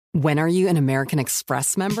When are you an American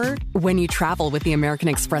Express member? When you travel with the American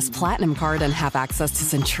Express Platinum Card and have access to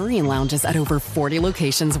Centurion lounges at over 40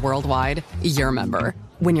 locations worldwide, you're a member.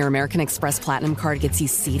 When your American Express Platinum Card gets you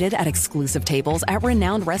seated at exclusive tables at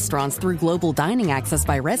renowned restaurants through global dining access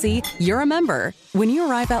by Resy, you're a member. When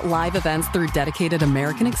you arrive at live events through dedicated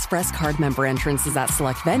American Express Card member entrances at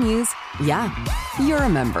select venues, yeah, you're a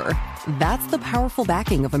member. That's the powerful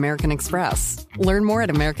backing of American Express. Learn more at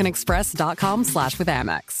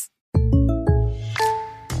americanexpress.com/withAmex.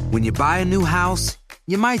 When you buy a new house,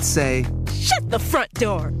 you might say, "Shut the front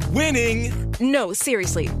door." Winning! No,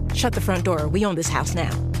 seriously. Shut the front door. We own this house now.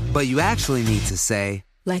 but you actually need to say,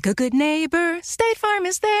 "Like a good neighbor, State Farm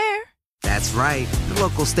is there." That's right. The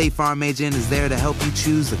local State Farm agent is there to help you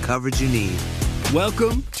choose the coverage you need.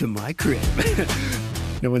 Welcome to my crib.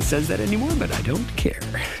 No one says that anymore, but I don't care.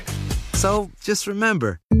 So just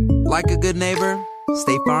remember, like a good neighbor,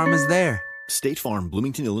 State Farm is there. State Farm,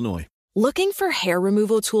 Bloomington, Illinois. Looking for hair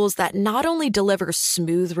removal tools that not only deliver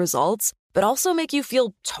smooth results, but also make you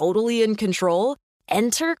feel totally in control?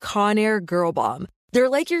 Enter Conair Girl Bomb. They're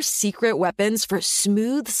like your secret weapons for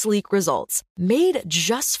smooth, sleek results, made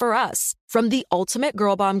just for us. From the ultimate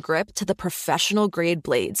Girl Bomb grip to the professional grade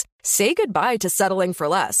blades, say goodbye to settling for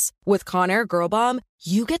less. With Conair Girl Bomb,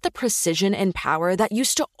 you get the precision and power that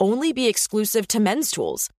used to only be exclusive to men's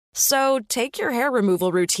tools. So take your hair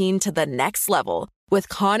removal routine to the next level with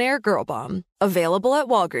Conair Girl Bomb. Available at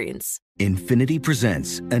Walgreens. Infinity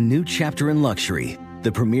presents a new chapter in luxury,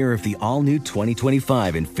 the premiere of the all-new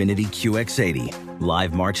 2025 Infinity QX80,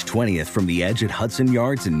 live March 20th from the Edge at Hudson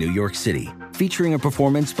Yards in New York City, featuring a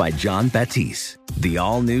performance by John Batiste. The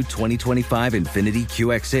all-new 2025 Infinity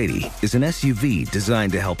QX80 is an SUV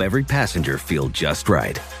designed to help every passenger feel just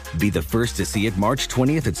right. Be the first to see it March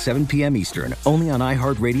 20th at 7 p.m. Eastern, only on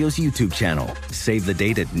iHeartRadio's YouTube channel. Save the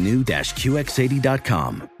date at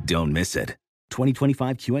new-QX80.com. Don't miss it.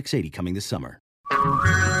 2025 QX80 coming this summer.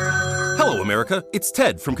 Hello, America. It's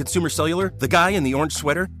Ted from Consumer Cellular, the guy in the orange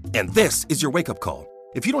sweater, and this is your wake-up call.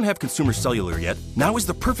 If you don't have Consumer Cellular yet, now is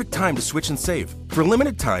the perfect time to switch and save. For a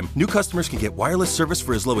limited time, new customers can get wireless service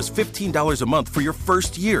for as low as $15 a month for your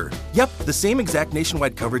first year. Yep, the same exact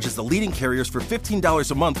nationwide coverage as the leading carriers for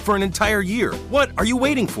 $15 a month for an entire year. What are you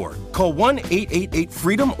waiting for? Call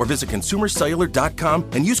 1-888-FREEDOM or visit consumercellular.com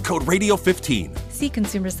and use code RADIO15. See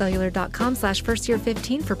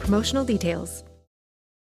consumercellular.com/firstyear15 for promotional details.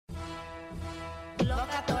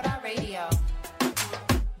 Locatora Radio.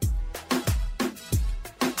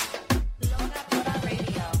 Locatora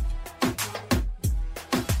Radio.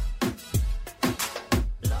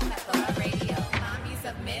 Locatora Radio. Mommies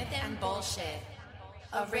of myth and bullshit.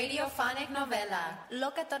 A radiophonic novela.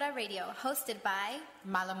 Locatora Radio, hosted by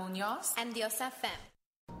Mala Muñoz and Diosa Fem.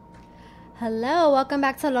 Hello, welcome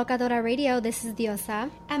back to Locatora Radio. This is Diosa.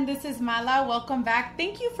 And this is Mala. Welcome back.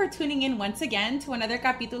 Thank you for tuning in once again to another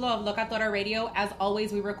capítulo of Locatora Radio. As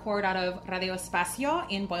always, we record out of Radio Espacio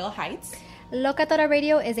in Boyle Heights. Locatora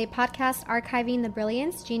Radio is a podcast archiving the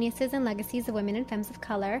brilliance, geniuses, and legacies of women and femmes of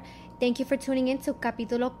color. Thank you for tuning in to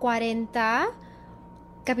Capítulo 40.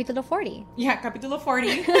 Capítulo 40. Yeah, Capítulo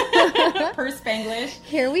 40. Per Spanglish.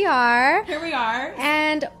 Here we are.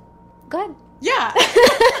 And go ahead. Yeah.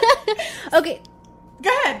 Okay.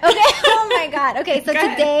 Go ahead. Okay. Oh my God. Okay. So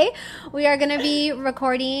today we are going to be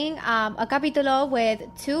recording a capítulo with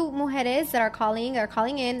two mujeres that are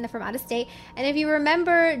calling in from out of state. And if you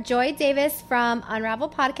remember Joy Davis from Unravel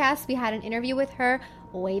Podcast, we had an interview with her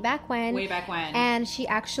way back when. And she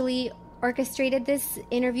actually orchestrated this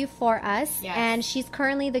interview for us. Yes. And she's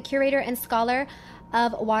currently the curator and scholar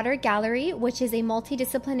of Water Gallery, which is a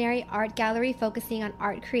multidisciplinary art gallery focusing on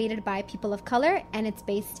art created by people of color, and it's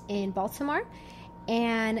based in Baltimore.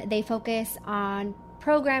 And they focus on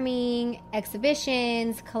programming,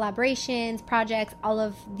 exhibitions, collaborations, projects, all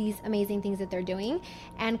of these amazing things that they're doing.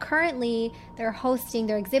 And currently they're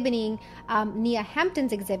exhibiting Nia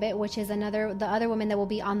Hampton's exhibit, which is the other woman that will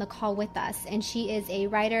be on the call with us. And she is a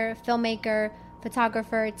writer, filmmaker,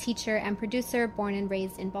 photographer, teacher, and producer born and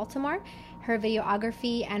raised in Baltimore. Her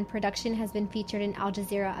videography and production has been featured in Al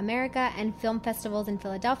Jazeera America and film festivals in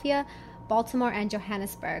Philadelphia, Baltimore, and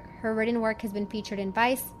Johannesburg. Her written work has been featured in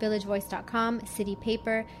Vice, VillageVoice.com, City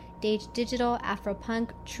Paper, Dage Digital,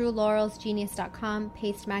 Afropunk, True Laurels, Genius.com,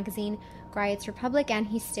 Paste Magazine, Griots Republic, and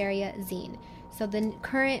Hysteria Zine. So the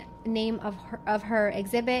current name of her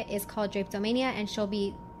exhibit is called Drapetomania, and she'll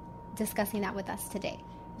be discussing that with us today.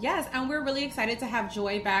 Yes, and we're really excited to have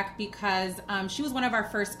Joy back because she was one of our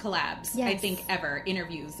first collabs, yes, I think, ever,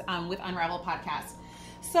 interviews with Unravel Podcast.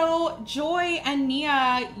 So Joy and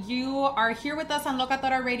Nia, you are here with us on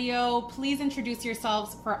Locatora Radio. Please introduce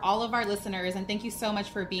yourselves for all of our listeners, and thank you so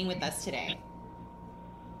much for being with us today.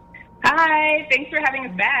 Hi, thanks for having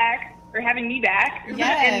us back, or having me back.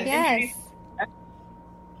 Yes.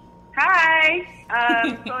 Hi,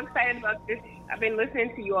 I'm so excited about this. I've been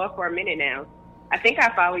listening to you all for a minute now. I think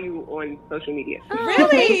I follow you on social media. Oh,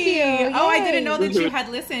 really? Thank you. Oh, I didn't know that you had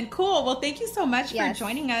listened. Cool. Well, thank you so much for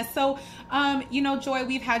joining us. So, Joy,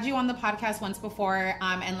 we've had you on the podcast once before.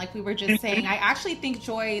 And like we were just saying, I actually think,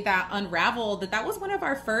 Joy, that Unraveled, that was one of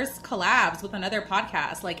our first collabs with another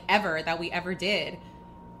podcast, like that we ever did.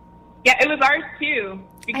 Yeah, it was ours too,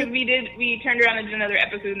 because we turned around and did another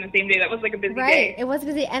episode in the same day. That was like a busy day. Right, it was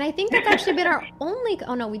busy, and I think that's actually been our only.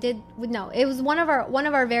 It was one of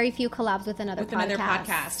our very few collabs with another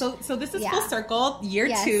podcast. So this is full circle, year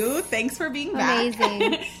 2. Thanks for being back.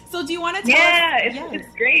 Amazing. So do you want to tell us?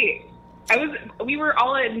 It's great. We were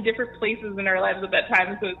all in different places in our lives at that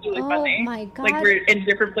time, so it's really funny. Oh my God. Like we're in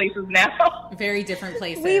different places now. Very different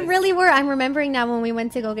places. We really were. I'm remembering now when we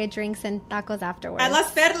went to go get drinks and tacos afterwards. At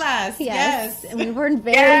Las Perlas. Yes. And we were in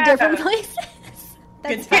very different places.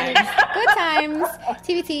 Good times. Good times.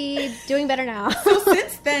 TBT, doing better now. So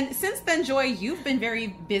since then, Joy, you've been very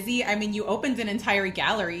busy. I mean, you opened an entire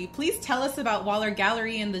gallery. Please tell us about Waller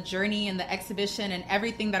Gallery and the journey and the exhibition and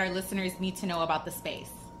everything that our listeners need to know about the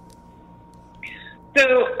space. So,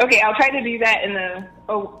 okay, I'll try to do that in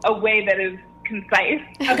a way that is concise.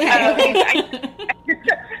 Okay. I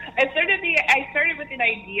started with an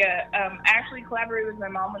idea. I actually collaborated with my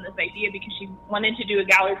mom on this idea because she wanted to do a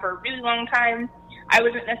gallery for a really long time. I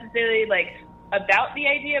wasn't necessarily about the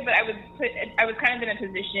idea, but I was kind of in a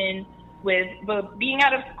position with both being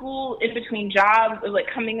out of school, in between jobs, of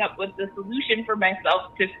coming up with the solution for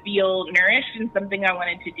myself to feel nourished in something I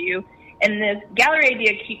wanted to do. And this gallery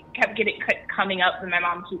idea kept coming up, and my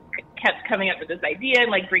mom kept coming up with this idea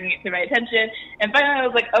and bringing it to my attention. And finally, I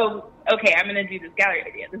was like, "Oh, okay, I'm going to do this gallery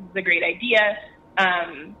idea. This is a great idea."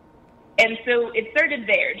 And so it started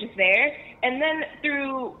there, and then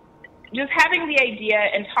through just having the idea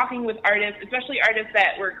and talking with artists, especially artists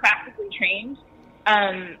that were classically trained,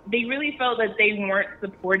 they really felt that they weren't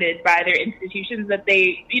supported by their institutions, that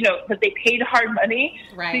they paid hard money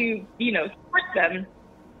to support them.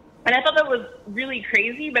 And I thought that was really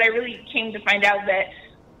crazy, but I really came to find out that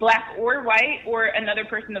Black or white or another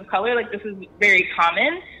person of color, this is very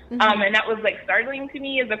common. Mm-hmm. And that was startling to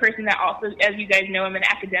me as a person that also, as you guys know, I'm an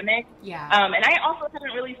academic. Yeah. And I also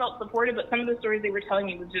haven't really felt supported, but some of the stories they were telling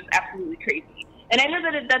me was just absolutely crazy. And I know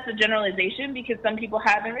that that's a generalization because some people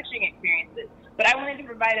have enriching experiences, but I wanted to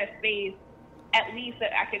provide a space at least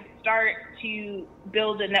that I could start to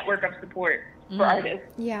build a network of support for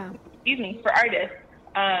artists. Yeah. For artists.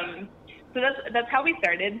 So that's how we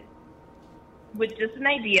started, with just an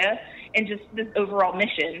idea and just this overall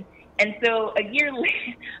mission. And so a year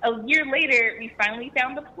later, we finally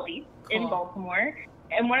found a place in Baltimore.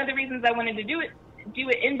 And one of the reasons I wanted to do it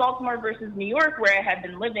in Baltimore versus New York, where I had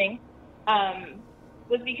been living,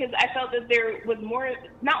 was because I felt that there was more.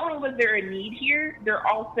 Not only was there a need here, there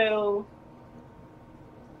also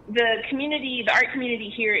the art community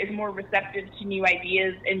here is more receptive to new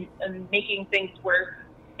ideas and making things work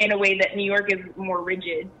in a way that New York is more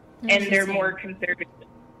rigid and they're more conservative.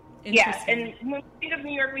 Yeah, and when we think of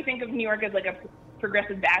New York, we think of New York as a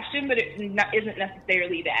progressive bastion, but it isn't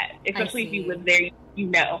necessarily that. Especially if you live there, you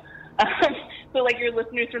know. So your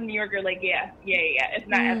listeners from New York are yeah, it's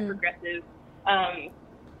not as progressive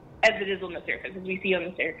as it is on the surface, as we see on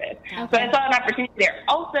the surface. Okay. But I saw an opportunity there.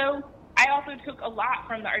 I also took a lot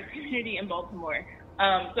from the art community in Baltimore.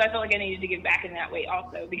 So I felt like I needed to give back in that way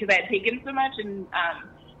also, because I had taken so much and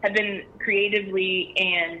have been creatively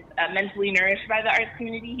and mentally nourished by the arts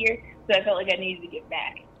community here. So I felt like I needed to give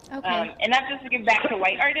back. Okay. And not just to give back to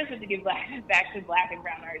white artists, but to give back to Black and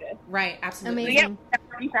brown artists. Right, absolutely. Amazing. So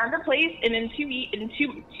yeah, we found a place, and in two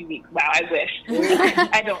weeks, wow, I wish.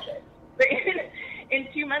 I don't wish. But in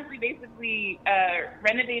 2 months, we basically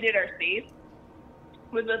renovated our space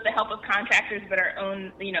with the help of contractors, but our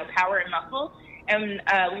own, power and muscle. And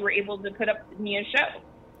we were able to put up Nia's show.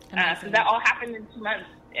 So that all happened in 2 months.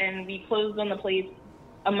 And we closed on the place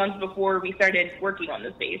a month before we started working on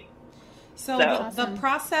the space. So the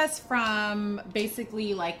process from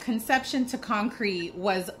basically conception to concrete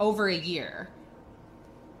was over a year.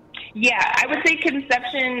 Yeah, I would say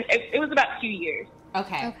conception, it was about 2 years.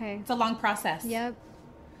 Okay. It's a long process. Yep.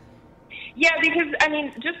 Yeah, because,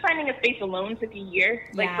 just finding a space alone took a year,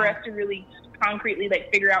 for us to really concretely,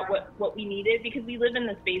 figure out what we needed, because we live in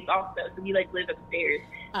the space also, so we, live upstairs.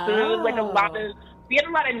 So there was, we had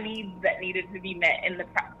a lot of needs that needed to be met in the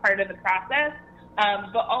part of the process,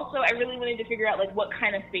 But also, I really wanted to figure out like what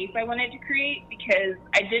kind of space I wanted to create, because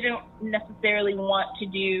I didn't necessarily want to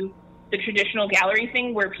do the traditional gallery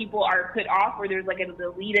thing where people are put off, where there's like an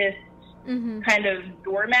elitist kind of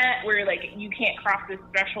doormat where like you can't cross this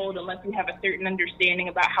threshold unless you have a certain understanding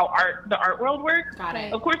about how the art world works. Got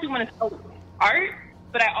it. Of course, we want to sell art,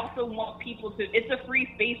 but I also want people to. It's a free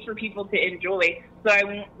space for people to enjoy, so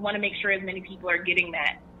I want to make sure as many people are getting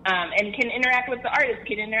that and can interact with the artists,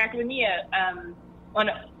 can interact with Nia on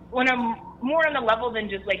a more on a level than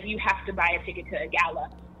just like you have to buy a ticket to a gala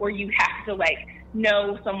or you have to like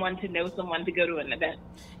know someone to go to an event.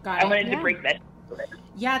 I wanted to break that.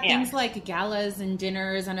 Yeah, things like galas and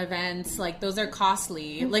dinners and events, like those are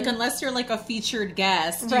costly. Like unless you're like a featured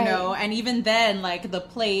guest, you know, and even then like the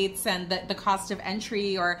plates and the cost of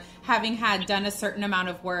entry or having had done a certain amount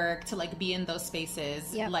of work to like be in those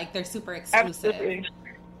spaces, like they're super exclusive.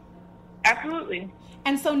 Absolutely.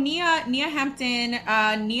 And so Nia Hampton,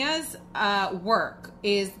 Nia's work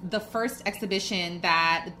is the first exhibition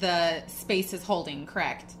that the space is holding,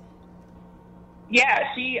 correct?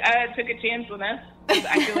 Yeah, she took a chance with us.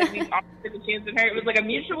 I feel like we all took a chance with her. It was like a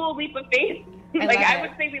mutual leap of faith. I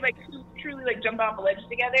would say we like truly like jumped off a ledge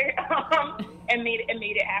together and made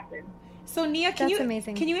it happen. So Nia, can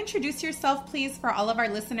you introduce yourself, please, for all of our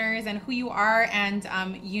listeners and who you are and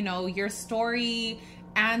you know, your story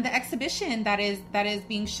and the exhibition that is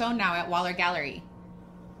being shown now at Waller Gallery?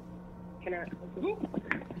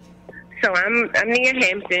 So I'm Nia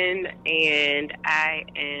Hampton, and I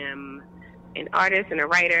am an artist and a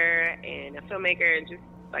writer and a filmmaker and just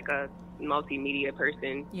like a multimedia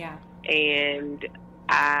person. Yeah. And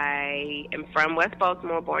I am from West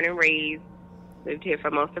Baltimore, born and raised, lived here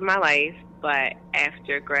for most of my life. But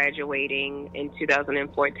after graduating in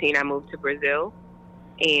 2014, I moved to Brazil.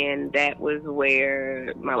 And that was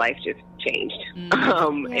where my life just changed.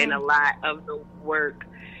 And a lot of the work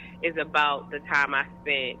is about the time I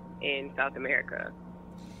spent in South America.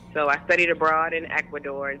 So I studied abroad in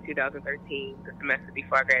Ecuador in 2013, the semester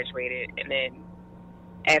before I graduated. And then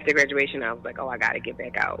after graduation, I was like, I got to get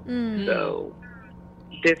back out. So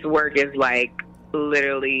this work is like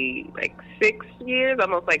literally like 6 years,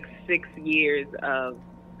 almost like 6 years of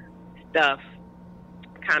stuff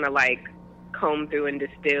kind of like combed through and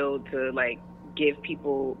distilled to like give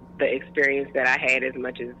people the experience that I had as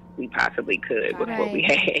much as we possibly could with what we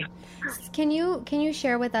had. Can you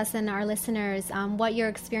share with us and our listeners what your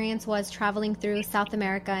experience was traveling through South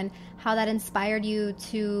America and how that inspired you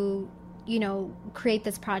to, you know, create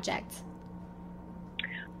this project?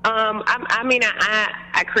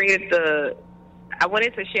 I created I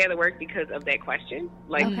wanted to share the work because of that question.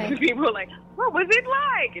 Like people were like, what was it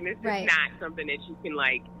like? And it's just not something that you can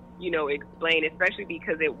like, you know, explain, especially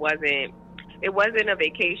because it wasn't a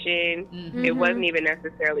vacation. It wasn't even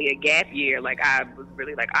necessarily a gap year. Like I was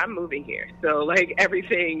really like, I'm moving here. So like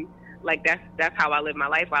everything, like that's how I lived my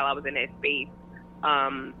life while I was in that space.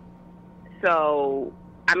 So,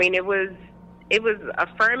 I mean, it was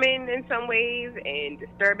affirming in some ways and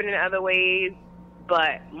disturbing in other ways.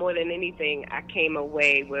 But more than anything, I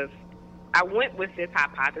went with this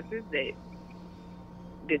hypothesis that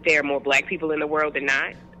there are more black people in the world than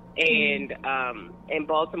not. And in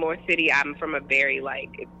Baltimore City, I'm from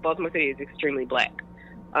Baltimore City is extremely black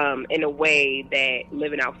in a way that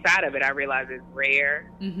living outside of it, I realize is rare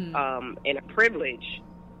and a privilege.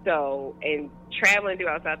 So, in traveling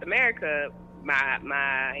throughout South America,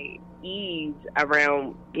 my ease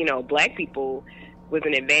around, you know, black people was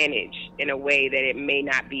an advantage in a way that it may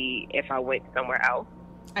not be if I went somewhere else.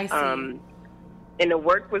 I see. And the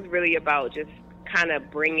work was really about just kind of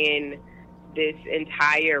bringing this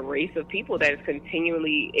entire race of people that is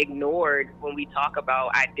continually ignored when we talk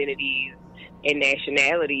about identities and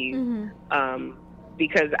nationalities.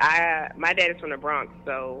 Because my dad is from the Bronx,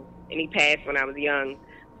 and he passed when I was young.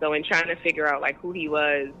 So in trying to figure out like who he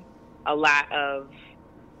was, a lot of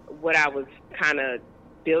what I was kind of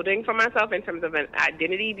building for myself in terms of an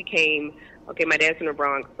identity became, okay, my dad's from the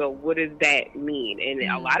Bronx, so what does that mean? And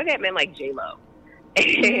a lot of that meant like J-Lo.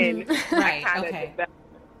 And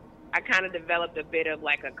I kind of developed a bit of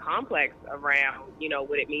like a complex around, you know,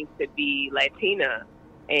 what it means to be Latina.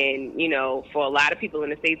 And, you know, for a lot of people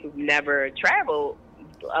in the States who've never traveled,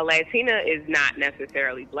 a Latina is not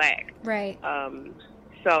necessarily black. Right.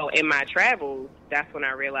 So in my travels, that's when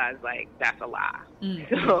I realized, like, that's a lie.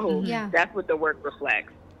 So that's what the work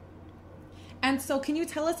reflects. And so can you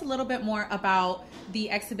tell us a little bit more about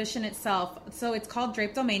the exhibition itself? So it's called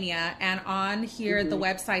Drapetomania, and on here, the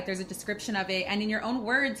website, there's a description of it. And in your own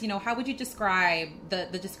words, you know, how would you describe the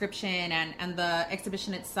description and the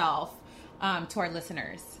exhibition itself to our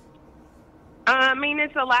listeners? I mean,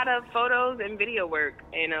 it's a lot of photos and video work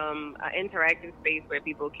and an interactive space where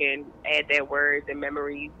people can add their words and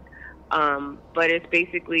memories. But it's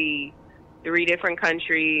basically 3 different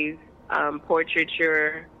countries,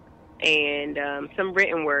 portraiture, and some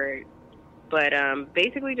written word. But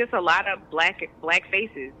basically just a lot of black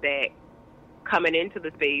faces that coming into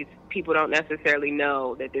the space, people don't necessarily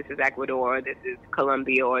know that this is Ecuador, or this is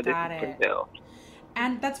Colombia, or this is Brazil.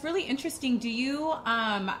 And that's really interesting. Do you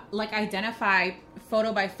identify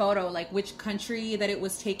photo by photo, like which country that it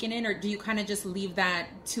was taken in, or do you kind of just leave that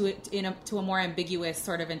to a more ambiguous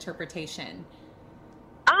sort of interpretation?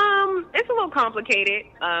 It's a little complicated.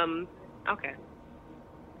 Okay.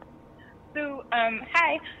 So,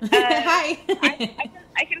 hi. Hi.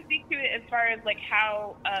 I can speak to it as far as like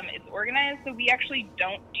how it's organized. So we actually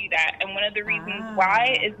don't do that, and one of the reasons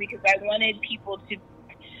why is because I wanted people to.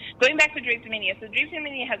 Going back to drapetomania, so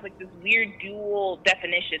drapetomania has like this weird dual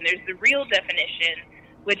definition. There's the real definition,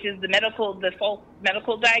 which is the false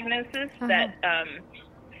medical diagnosis that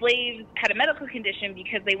slaves had a medical condition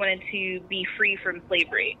because they wanted to be free from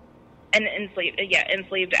slavery, and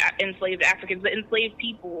enslaved Africans, but enslaved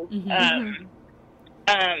peoples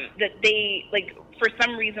that they like for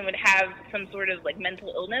some reason would have some sort of like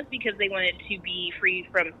mental illness because they wanted to be free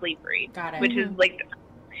from slavery. Got it.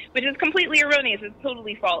 Which is completely erroneous. It's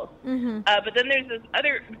totally false. But then there's this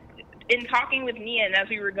other, in talking with Nia, and as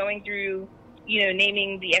we were going through,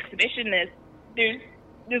 naming the exhibition, there's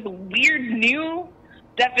this weird new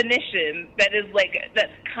definition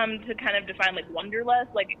that's come to kind of define like wanderlust,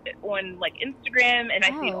 like on like Instagram, and I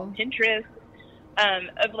see it on Pinterest,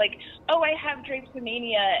 of like, I have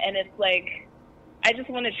drapetomania, and it's like, I just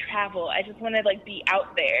want to travel. I just want to like be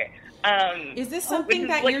out there. Is this something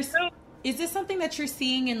that you're? Is this something that you're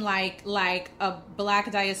seeing in like a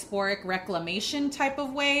Black diasporic reclamation type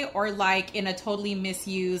of way, or like in a totally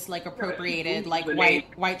misused, like appropriated, like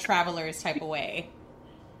white travelers type of way?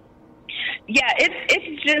 Yeah, it's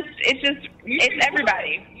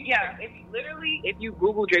everybody. Yeah, if you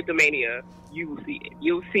Google drapetomania, you will see it.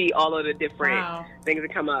 You'll see all of the different things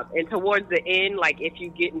that come up. And towards the end, like if you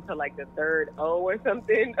get into like the third O or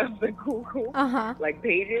something of the Google like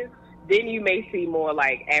pages, then you may see more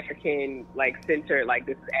like African, like centered, like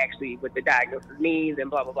this is actually what the diagnosis means and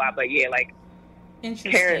blah, blah, blah. But yeah, like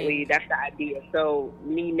currently that's the idea. So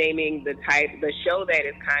me naming the show that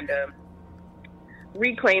is kind of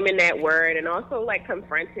reclaiming that word and also like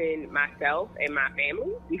confronting myself and my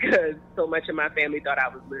family, because so much of my family thought I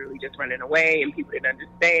was literally just running away and people didn't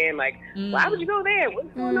understand. Like, why would you go there?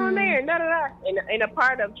 What's going on there? And da, da, da. And a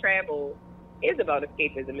part of travel is about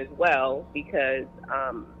escapism as well, because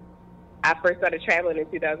I first started traveling in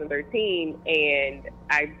 2013, and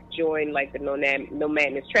I joined like the No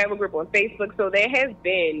Madness travel group on Facebook. So there has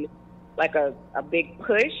been like a big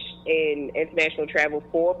push in international travel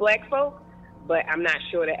for Black folk, but I'm not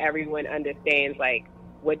sure that everyone understands like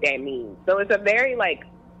what that means. So it's a very like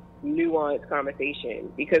nuanced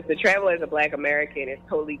conversation, because to travel as a Black American is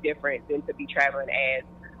totally different than to be traveling as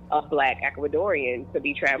a Black Ecuadorian, to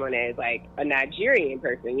be traveling as like a Nigerian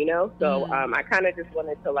person, So I kind of just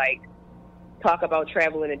wanted to like talk about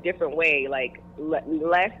travel in a different way, like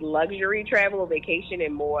less luxury travel, vacation,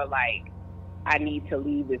 and more like I need to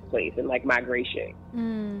leave this place and like migration.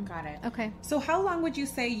 Got it. Okay. So how long would you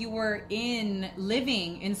say you were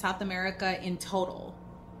living in South America in total?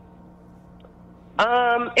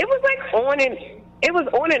 It was like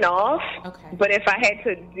on and off. Okay. But if I had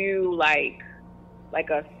to do like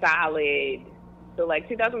a solid, so like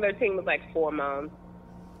 2013 was like 4 months.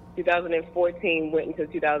 2014 went into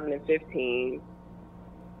 2015,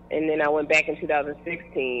 and then I went back in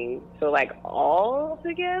 2016. So like all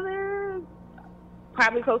together,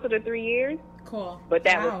 probably closer to 3 years. Cool. But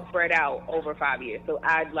that was spread out over 5 years. So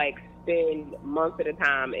I'd like spend months at a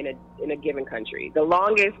time in a given country. The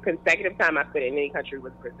longest consecutive time I spent in any country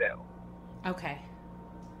was Brazil. Okay.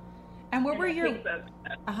 And what were your? Go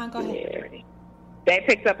ahead. Yeah. That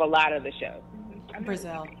picks up a lot of the show.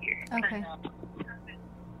 Brazil. Okay.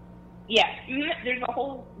 Yeah, there's a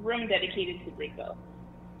whole room dedicated to Brazil.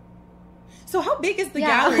 So how big is the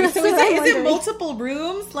gallery? So is it multiple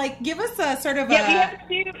rooms? Like, give us a sort of we have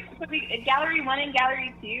two. So gallery 1 and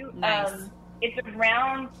gallery 2. Nice. It's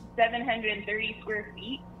around 730 square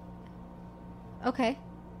feet. Okay.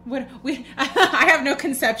 I have no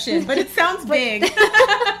conception, but it sounds big.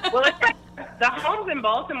 Well, it's like, the homes in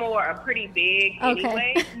Baltimore are pretty big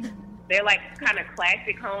anyway. They're like kind of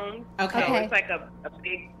classic homes. Okay. So it's like a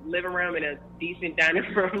big living room and a decent dining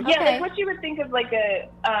room. Yeah, like what you would think of like a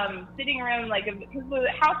sitting around, like because the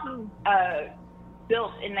house is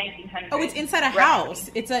built in 1900. Oh, it's inside a house.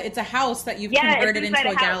 It's a house that you've converted into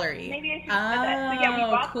a gallery. Maybe I should have said that. So yeah, we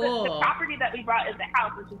bought the property that we bought is a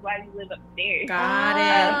house, which is why we live upstairs. Got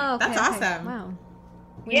it. That's awesome. Wow.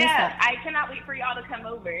 Yeah, I cannot wait for y'all to come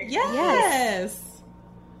over. Yes.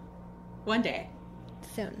 One day.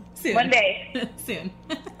 Soon. One day. Soon.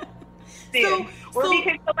 Or we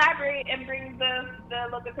could collaborate and bring the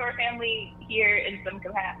Locator family here in some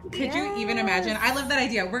capacity. Could you even imagine? I love that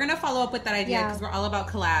idea. We're going to follow up with that idea because we're all about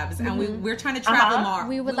collabs. And we're trying to travel more.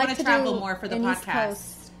 We would like to travel do more for the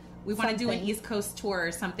podcast. We want to do an East Coast tour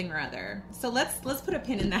or something or other. So let's put a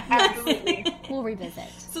pin in that. Absolutely. We'll revisit.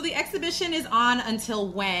 So the exhibition is on until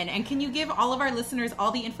when? And can you give all of our listeners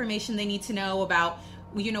all the information they need to know about,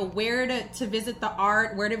 you know, where to visit the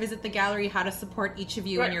art, where to visit the gallery, how to support each of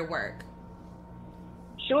you and your work?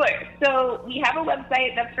 Sure. So we have a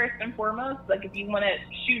website that's first and foremost. Like if you want to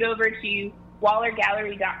shoot over to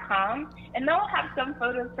wallergallery.com, and they'll have some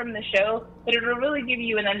photos from the show, but it'll really give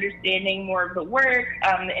you an understanding more of the work.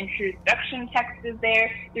 The introduction text is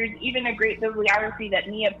there. There's even a great bibliography that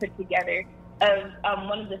Nia put together of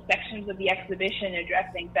one of the sections of the exhibition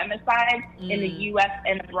addressing femicide in the U.S.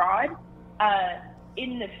 and abroad.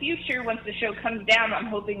 In the future, once the show comes down, I'm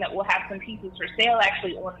hoping that we'll have some pieces for sale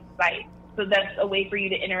actually on the site. So that's a way for you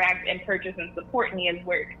to interact and purchase and support Nia's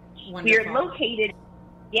work. Wonderful.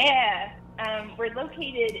 We're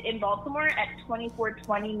located in Baltimore at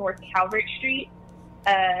 2420 North Calvert Street.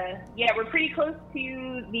 We're pretty close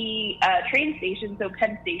to the train station, so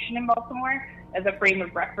Penn Station in Baltimore, as a frame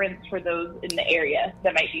of reference for those in the area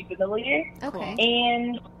that might be familiar. Okay.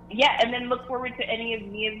 And then look forward to any of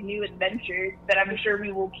Nia's new adventures that I'm sure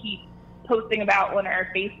we will keep posting about on our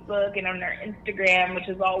Facebook and on our Instagram, which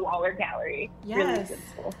is all Waller Gallery. Yes. Really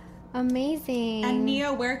simple. Amazing. And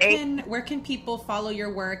Nia, where can people follow your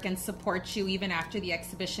work and support you even after the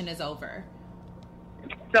exhibition is over?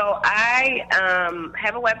 So I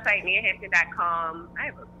have a website, niahampton.com. I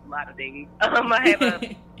have a lot of things. I have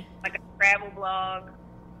a travel blog,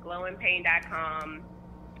 glowingpain.com.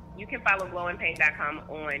 You can follow glowingpain.com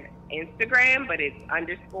on Instagram, but it's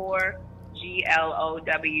 _ GLOWINGPAIN.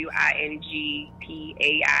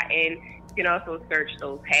 You can also search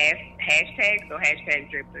those hashtags. So hashtag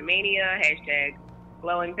Dripsomania, hashtag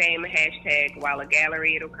Glowing Pain, hashtag Waller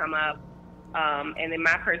Gallery. It'll come up. And then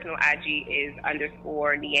my personal IG is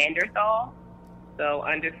 _ Neanderthal. So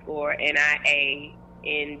 _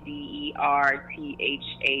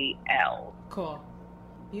 NIANDERTHAL. Cool.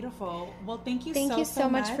 Beautiful. Well, thank you so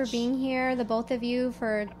much for being here, the both of you,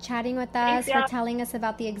 for chatting with us, for telling us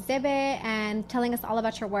about the exhibit, and telling us all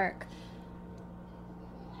about your work.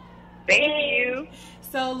 Thank you.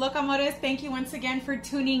 So, look, amores, thank you once again for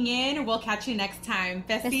tuning in. We'll catch you next time.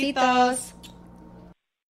 Besitos.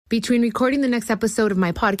 Between recording the next episode of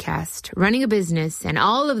my podcast, running a business, and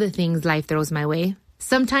all of the things life throws my way,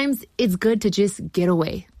 sometimes it's good to just get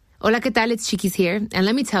away. Hola, ¿qué tal? It's Chiquis here. And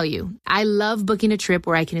let me tell you, I love booking a trip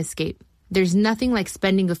where I can escape. There's nothing like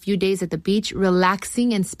spending a few days at the beach,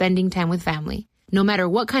 relaxing and spending time with family. No matter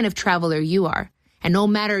what kind of traveler you are, and no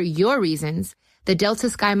matter your reasons, the Delta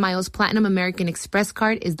Sky Miles Platinum American Express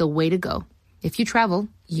card is the way to go. If you travel,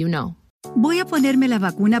 you know. Voy a ponerme la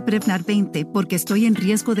vacuna Prevnar 20 porque estoy en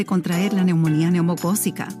riesgo de contraer la neumonía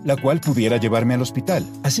neumocócica, la cual pudiera llevarme al hospital.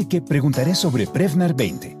 Así que preguntaré sobre Prevnar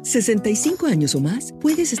 20. 65 años o más,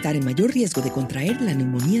 puedes estar en mayor riesgo de contraer la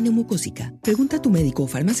neumonía neumocócica. Pregunta a tu médico o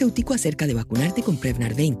farmacéutico acerca de vacunarte con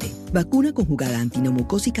Prevnar 20. Vacuna conjugada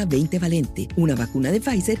antineumocócica 20 valente. Una vacuna de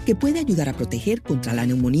Pfizer que puede ayudar a proteger contra la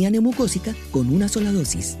neumonía neumocócica con una sola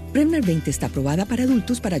dosis. Prevnar 20 está aprobada para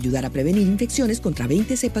adultos para ayudar a prevenir infecciones contra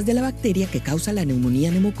 20 cepas de la bacteria que causa la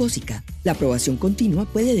neumonía neumocócica. La aprobación continua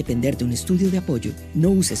puede depender de un estudio de apoyo. No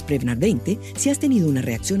uses Prevnar 20 si has tenido una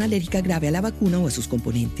reacción alérgica grave a la vacuna o a sus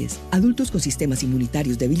componentes. Adultos con sistemas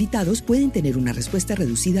inmunitarios debilitados pueden tener una respuesta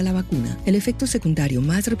reducida a la vacuna. El efecto secundario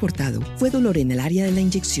más reportado fue dolor en el área de la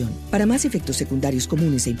inyección. Para más efectos secundarios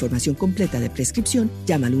comunes e información completa de prescripción,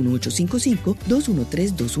 llama al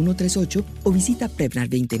 1-855-213-2138 o visita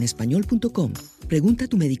Prevnar20enespañol.com. Pregunta a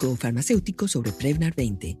tu médico o farmacéutico sobre Prevnar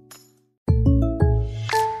 20.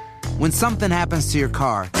 When something happens to your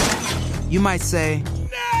car, you might say,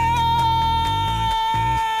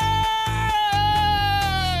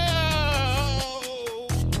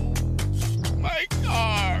 My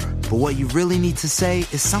car! But what you really need to say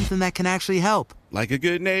is something that can actually help. Like a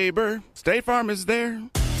good neighbor, State Farm is there. And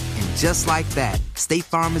just like that, State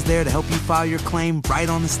Farm is there to help you file your claim right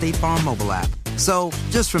on the State Farm mobile app. So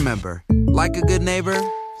just remember, like a good neighbor,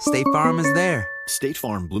 State Farm is there. State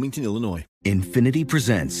Farm, Bloomington, Illinois. Infinity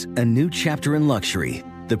presents a new chapter in luxury,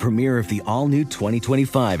 the premiere of the all-new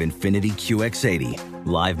 2025 Infiniti QX80,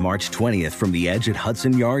 live March 20th from the Edge at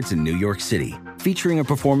Hudson Yards in New York City, featuring a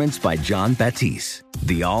performance by John Batiste.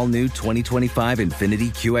 The all-new 2025 Infiniti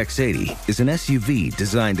QX80 is an SUV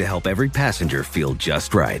designed to help every passenger feel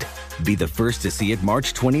just right. Be the first to see it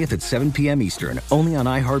March 20th at 7 p.m. Eastern, only on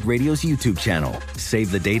iHeartRadio's YouTube channel. Save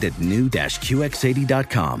the date at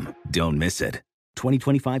new-QX80.com. Don't miss it.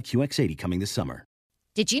 2025 QX80 coming this summer.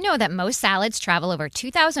 Did you know that most salads travel over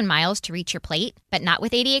 2,000 miles to reach your plate? But not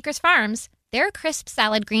with 80 Acres Farms. Their crisp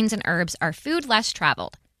salad greens and herbs are food less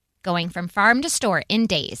traveled, going from farm to store in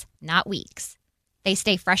days, not weeks. They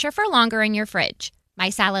stay fresher for longer in your fridge. My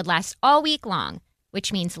salad lasts all week long,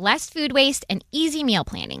 which means less food waste and easy meal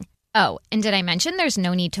planning. Oh, and did I mention there's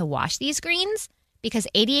no need to wash these greens? Because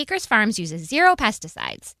 80 Acres Farms uses 0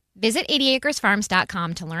 pesticides. Visit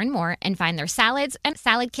 80acresfarms.com to learn more and find their salads and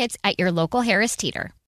salad kits at your local Harris Teeter.